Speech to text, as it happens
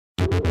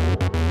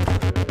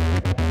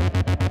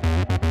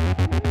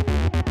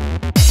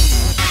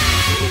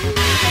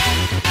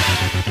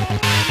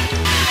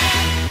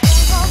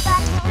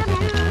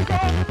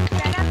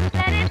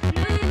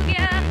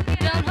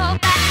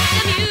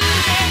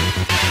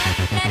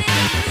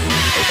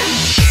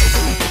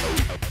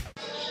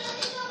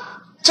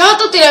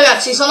tutti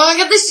ragazzi, sono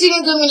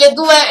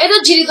Destiny2002 ed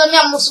oggi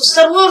ritorniamo su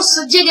Star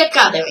Wars Jedi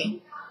Academy.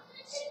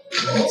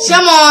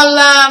 Siamo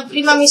alla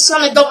prima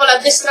missione dopo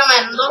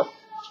l'addestramento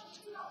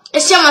e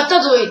siamo a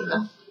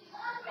Tatooine.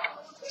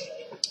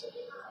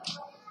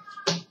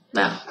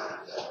 Bene.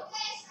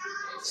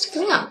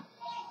 Scriviamo.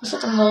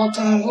 Aspetta un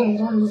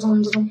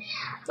po'.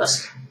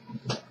 Basta.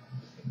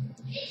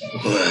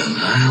 Well,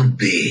 I'll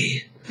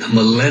be the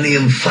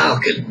Millennium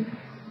Falcon.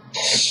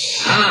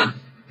 Han,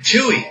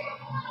 Chewie,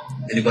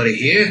 anybody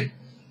here?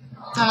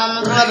 Non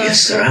hanno trovato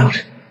Yes, they're nessuno.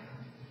 out.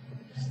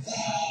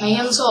 Ma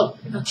io non so,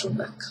 faccio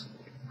back.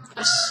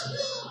 Yes.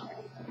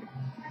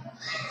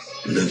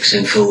 Luke's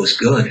info was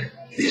good.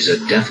 These are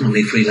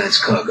definitely freelance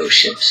cargo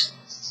ships.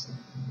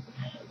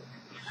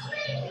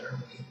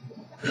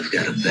 I've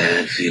got a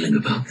bad feeling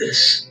about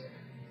this.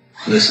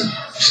 Listen,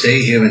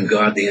 stay here and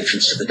guard the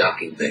entrance to the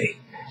docking bay.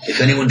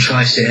 If anyone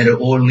tries to enter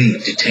or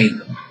leave, detain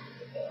them.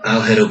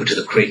 I'll head over to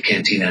the crate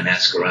cantina and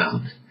ask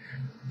around.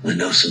 I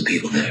know some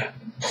people there.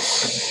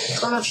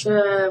 Conosce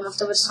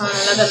molte persone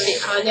nella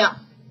cantina,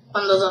 vediamo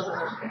quando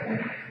torna.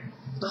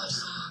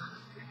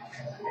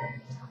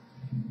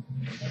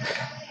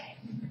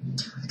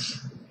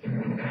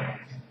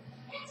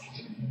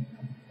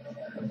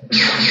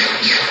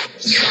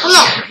 Oh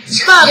no,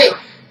 spari!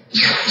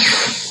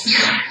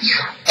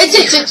 E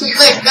c'è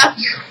becca!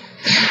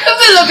 È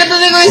bello che non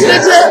devo essere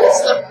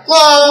questo!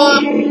 Wow.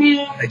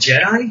 A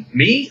Jedi?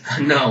 Me?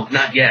 No,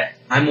 not yet.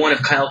 I'm one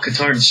of Kyle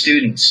Katarn's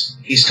students.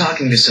 He's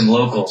talking to some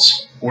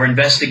locals. We're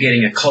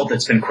investigating a cult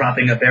that's been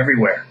cropping up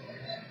everywhere.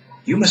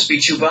 You must be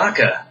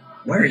Chewbacca.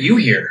 Why are you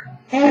here?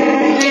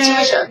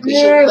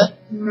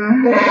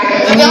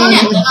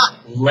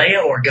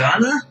 Leia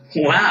Organa?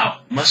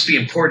 Wow, must be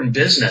important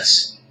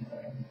business.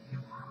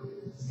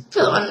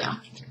 Dove andiamo?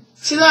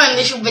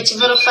 Sicuramente ci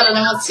farò fare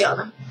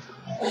l'emozione.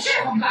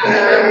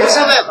 Lo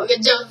sapevo che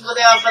già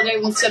poteva fare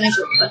l'emozione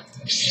ciubbe.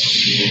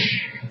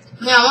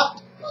 Andiamo.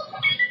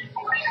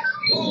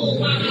 Oh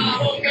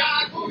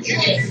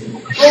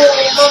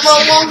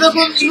mamma che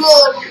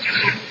controllo.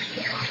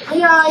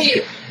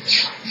 Ai.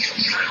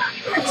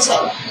 Che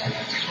sei?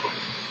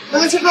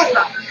 Non c'è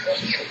paura.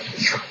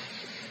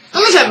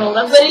 Non c'è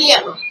paura,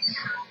 guerrigliero.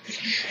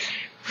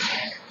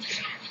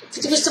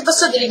 Tutti questi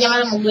passati li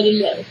chiameremo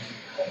guerriglieri.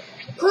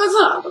 Come ha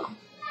fatto?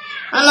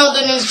 Ah no,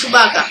 nel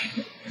Chewbacca.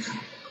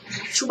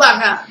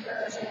 Chewbacca.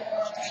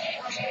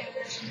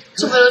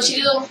 Super, lo ci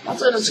rido. Ma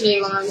poi lo ci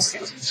rido con una vista.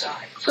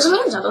 Cosa mi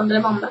hai mangiato? Delle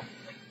bombe?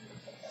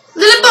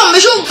 Delle bombe,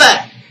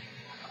 ciuppe!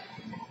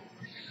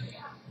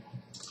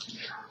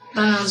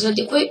 Ma non si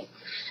vede qui.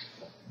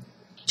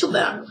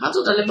 Ciuppe, ma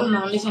tu dalle bombe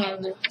non li fai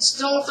niente. Si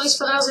trovano un po' di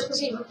spada laser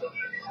così proprio.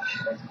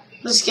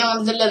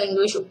 Rischiamo delle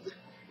lingue ciuppe.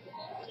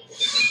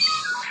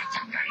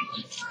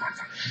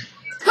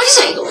 Ma chi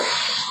sei tu?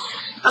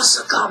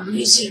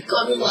 Assaggammi, sì,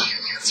 come qua.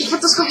 Si è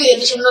fatto scoprire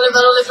dicendo le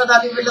parole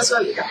fatali per la sua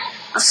vita.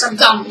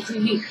 Assaggammi,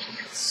 quindi.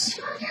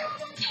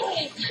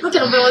 Ma che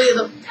non abbiamo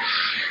detto?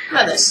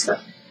 La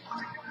destra.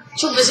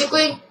 Ciubbe, sei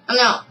qui?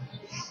 Andiamo.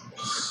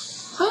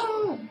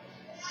 Oh.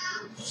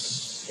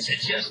 Chi sei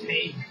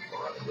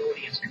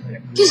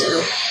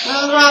tu?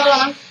 Non trovo una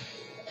donna?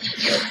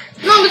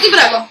 No, ti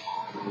prego.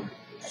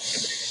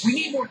 We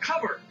need more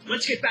cover.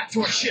 Let's get back to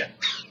our ship.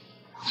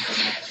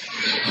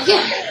 Ma che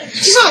è?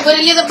 Ci sono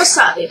guerriglieri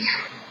abbassati.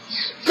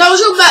 Ciao,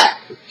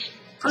 ciubbe!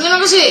 Andiamo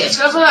così,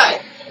 ce la farai.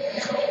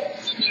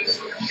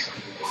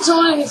 Cosa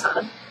volevi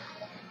fare?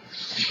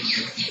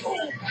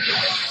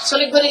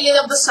 Solo i guerriglieri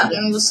abbassati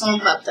non mi possono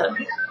battere.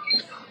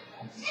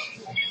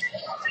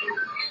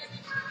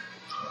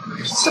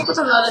 Sto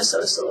portando adesso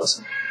questa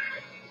cosa.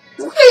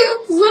 Ok,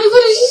 vuole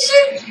sì.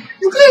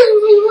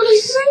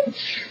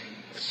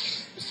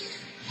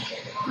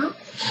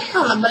 Ah,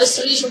 una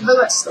balestra di ciubbe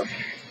questo.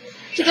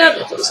 Chi te l'ha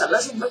detto di usare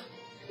la ciubbe?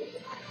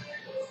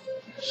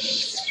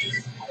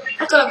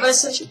 Ecco la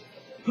balestra di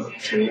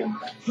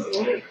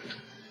ciubbe.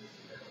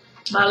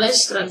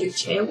 Balestra di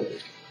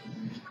ciubbe.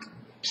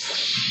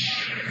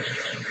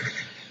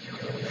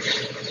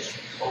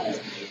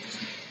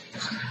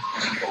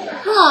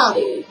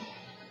 Muori!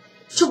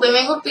 Ciubbe mi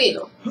hai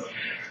colpito.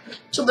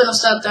 Ciubbe non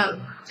sta attento.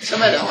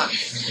 Sapete ma.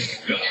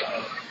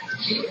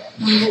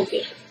 Non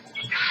buchi.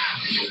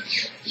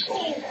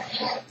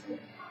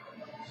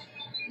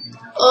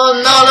 Oh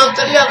no, l'ho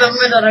tagliato a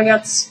metà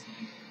ragazzi.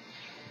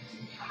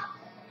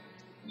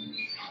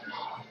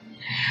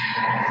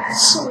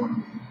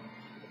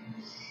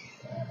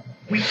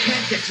 We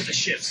can't get to the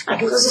ships. Ah,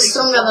 che cosa è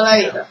strongata la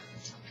vita?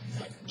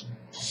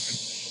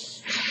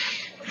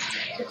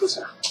 Che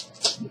cos'è?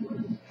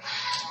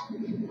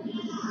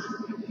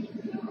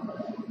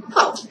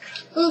 Oh,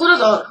 un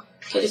curatore.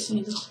 Che è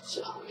finito. Sì.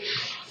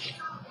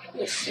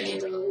 È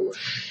finito pure.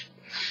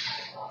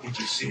 Did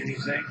you see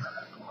anything?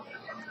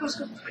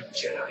 Aspetta. A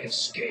Jedi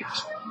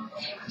escaped.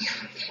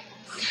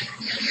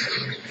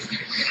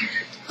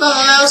 No,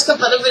 non avevo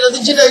scappato, è vero, di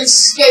Jedi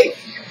Escape.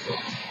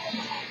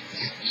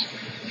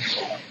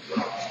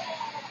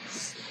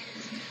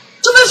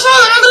 Tu per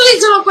favore,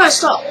 neutralizzalo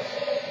questo!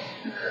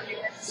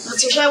 Non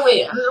si c'è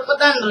qui, andrò qua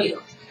dentro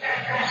io.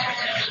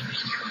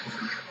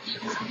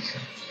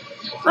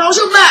 Bravo,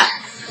 Ciubbe!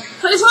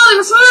 Fai fuori,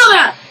 per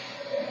favore!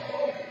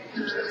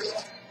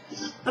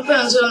 E poi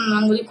non si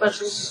vanno di qua,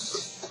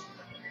 Ciubbe.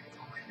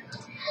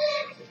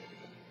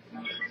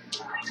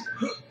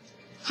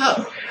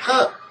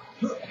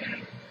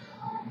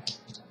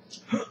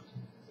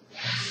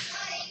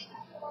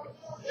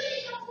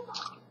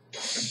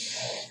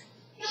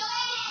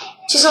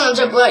 Ci sono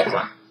già guai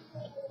qua.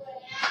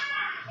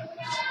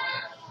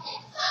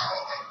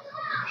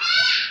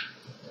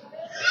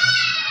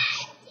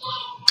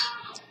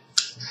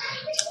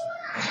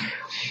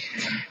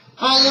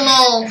 Oh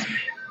no!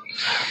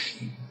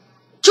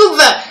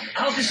 Ciubbe!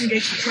 I'll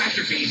disengage the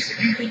tractor beams if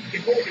you think you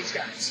can hold these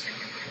guys.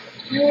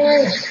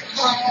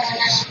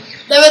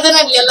 Deve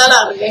tenerli alla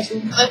larga,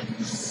 Ciubbe.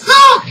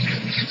 No!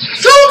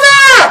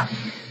 Ciubbe!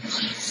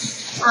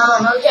 Ah, no,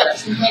 non c'era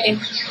Ciubbe.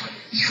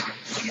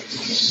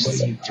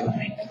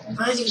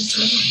 What are you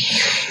doing?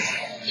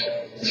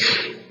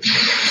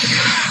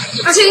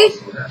 Ah, sì?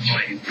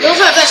 Devo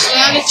fare adesso,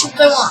 neanche il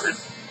Ciubbe muore.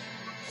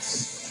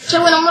 Cioè,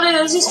 vuoi non morire,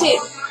 resisti?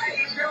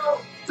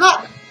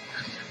 No!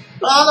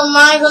 Not on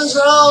my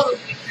control!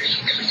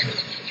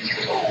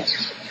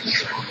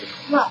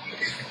 No!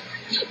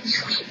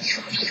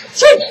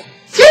 Sì!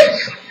 Sì!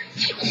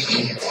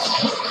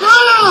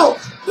 No!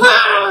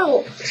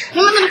 No!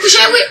 Mi mandano qui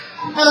c'è qui!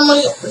 E non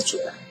morirò per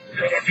Ciubbe.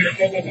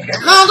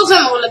 No, tu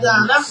fermo con le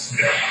granate.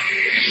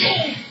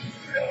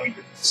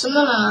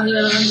 Sembra una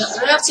livello mangiare.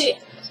 Ragazzi,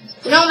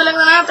 tiriamo delle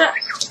granate.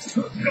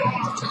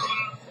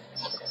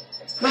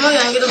 Non voglio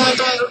neanche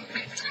documento mio.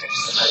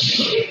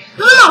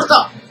 Non è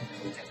morto!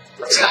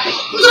 Un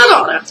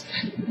tiratore!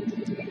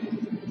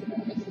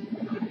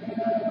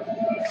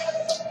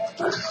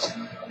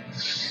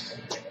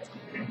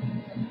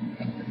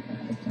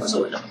 Cosa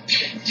vuoi là?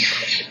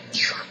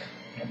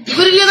 Il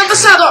guerrigliero del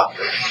passato!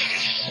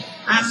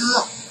 È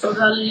morto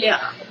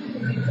tagliato.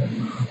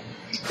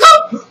 No!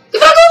 Ti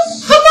prego!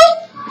 Fermo!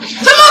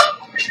 Fermo!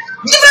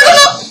 Ti prego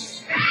no!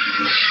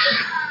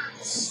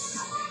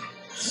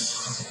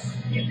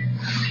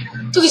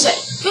 Tu chi sei?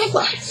 Vieni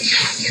qua.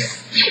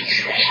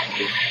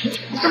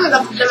 Come da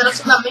problema da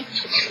dammi?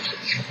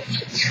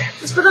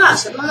 Aspetta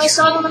laser, non mi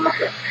stavo dando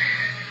qui.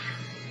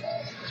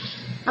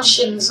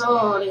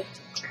 Ascensori.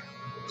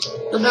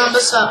 Dobbiamo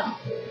abbassare.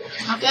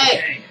 Ok?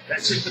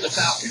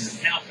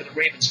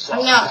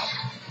 Andiamo.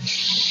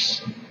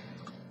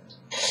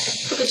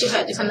 Tu che ci fai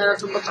a difendere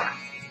l'altro bottone?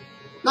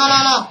 No,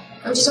 no, no,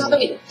 non ci siamo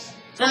capiti.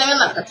 Te ne devi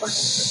andare da qua.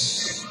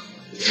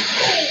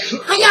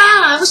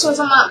 Aia, questo mi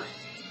fa male.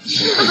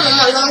 Tanto non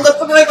muori con un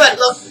corpo come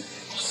quello.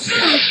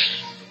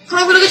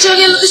 Come quello che c'era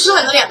lì allo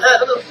strumento, niente,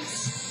 vero tu?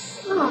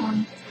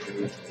 No.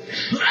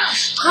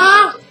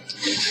 Ah!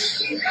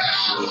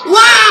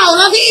 Wow,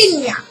 la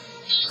vigna!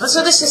 La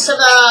sua testa è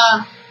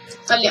stata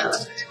tagliata.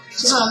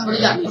 Ci sono un po' di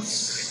danni.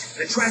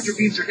 The tractor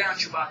beams are down,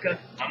 Chewbacca.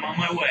 I'm on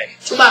my way.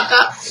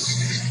 Chewbacca.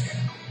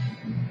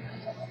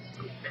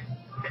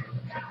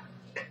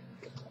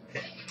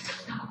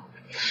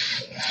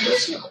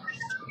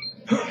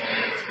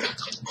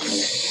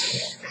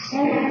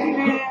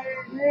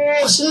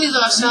 Ho sentito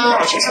una strana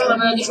voce, sembra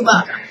quella di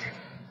Chewbacca.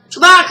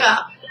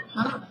 Chewbacca!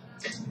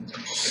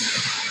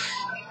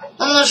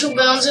 No,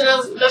 Ciubbe, non c'è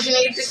la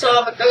fine che ti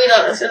stava per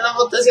capitare, se la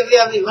volta si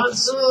avvia prima.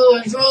 Su,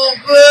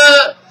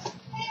 Ciubbe!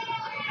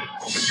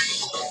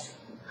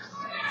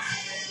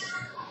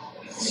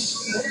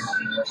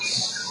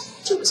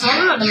 Ciubbe, siamo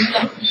arrivati a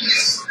mille.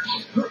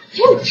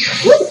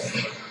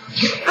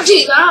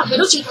 Agilità,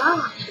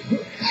 velocità!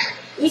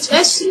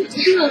 Riflessi,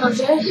 tutti non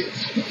agili.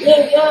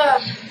 Yeah.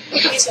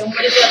 E perché sei un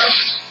guerriero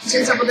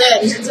senza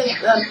poteri, senza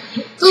niente.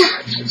 Tu!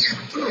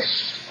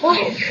 Oh,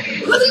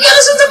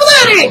 guerriero senza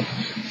poteri!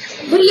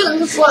 Guerriero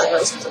anche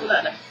fuori, senza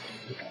potere.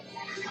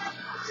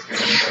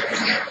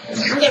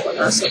 Non è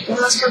quello sotto,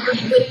 una squadra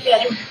di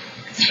guerrieri.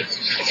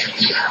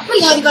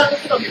 Vogliamo arrivare a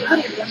tutti la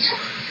guerriglia.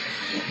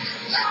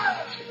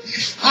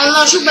 Oh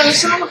no, Ciubbe, mi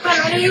sono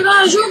colpendo, mi devi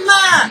aiutare,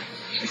 Ciubbe!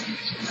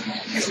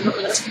 Non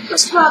potrà la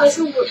spada,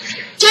 Ciubbe.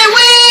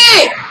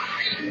 Cewi!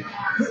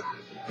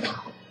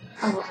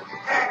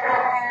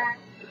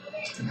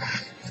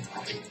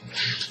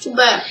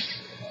 Ciubbe!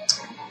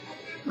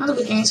 Ma tu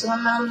perché mi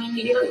secondo me non mi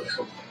indichi io?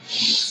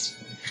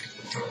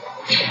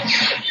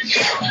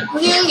 Ma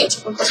io anche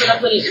c'è qualcosa da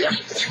guerriglia.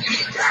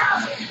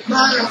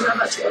 No, non ce la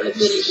faccio con le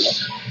guerriglie.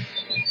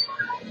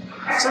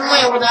 Se no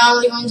io potevamo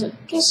ricominciare.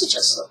 Che è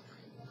successo?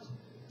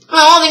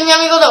 No, il mio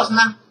amico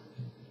torna.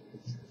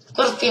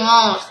 Corti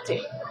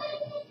morti.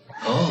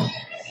 Oh,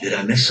 did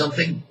I miss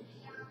something?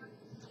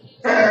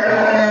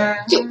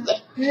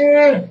 Ciubbe.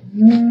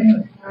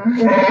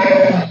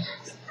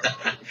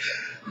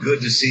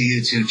 Good to see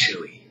you too,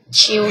 Chewie.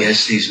 Chewie.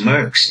 Guess these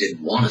mercs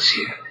didn't want us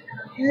here.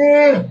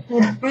 No,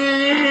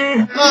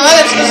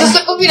 ragazzi, cosa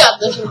sta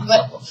combinando,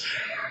 Ciubbe?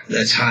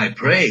 That's high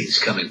praise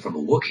coming from a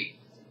Wookiee.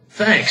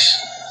 Thanks,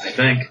 I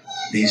think.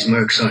 These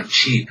mercs aren't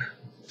cheap.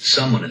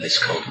 Someone in this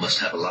cult must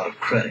have a lot of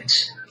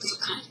credits.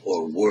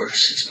 Or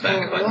worse, it's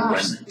backed by the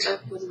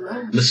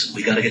remnant. Listen,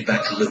 we gotta get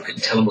back to Luke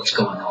and tell him what's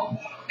going on.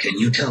 Can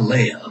you tell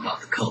Leia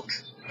about the cult?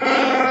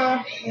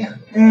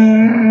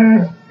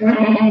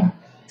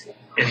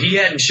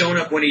 hadn't shown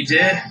up when he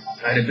did,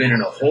 I'd have been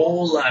in a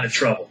whole lot of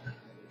trouble.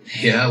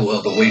 Yeah,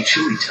 well, the way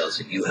Chewie tells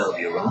it, you held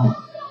your own.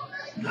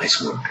 Nice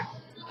work.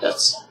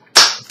 That's...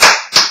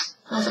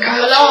 Kyle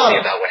told me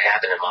about what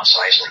happened in Mos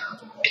Eisley.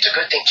 It's a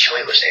good thing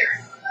Chewie was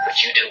there,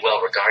 but you did well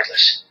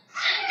regardless.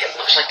 It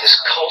looks like this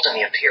cult and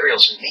the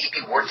Imperials may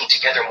be working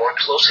together more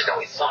closely than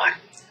we thought.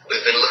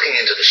 We've been looking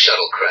into the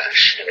shuttle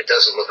crash, and it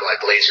doesn't look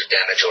like laser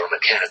damage or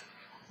mechanical.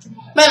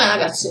 Bene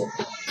ragazzi,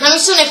 la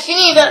missione è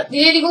finita,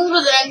 direi di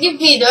concludere anche il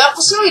video e al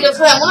prossimo video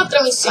faremo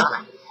un'altra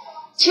missione.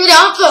 Ci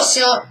vediamo al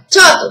prossimo,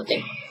 ciao a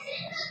tutti!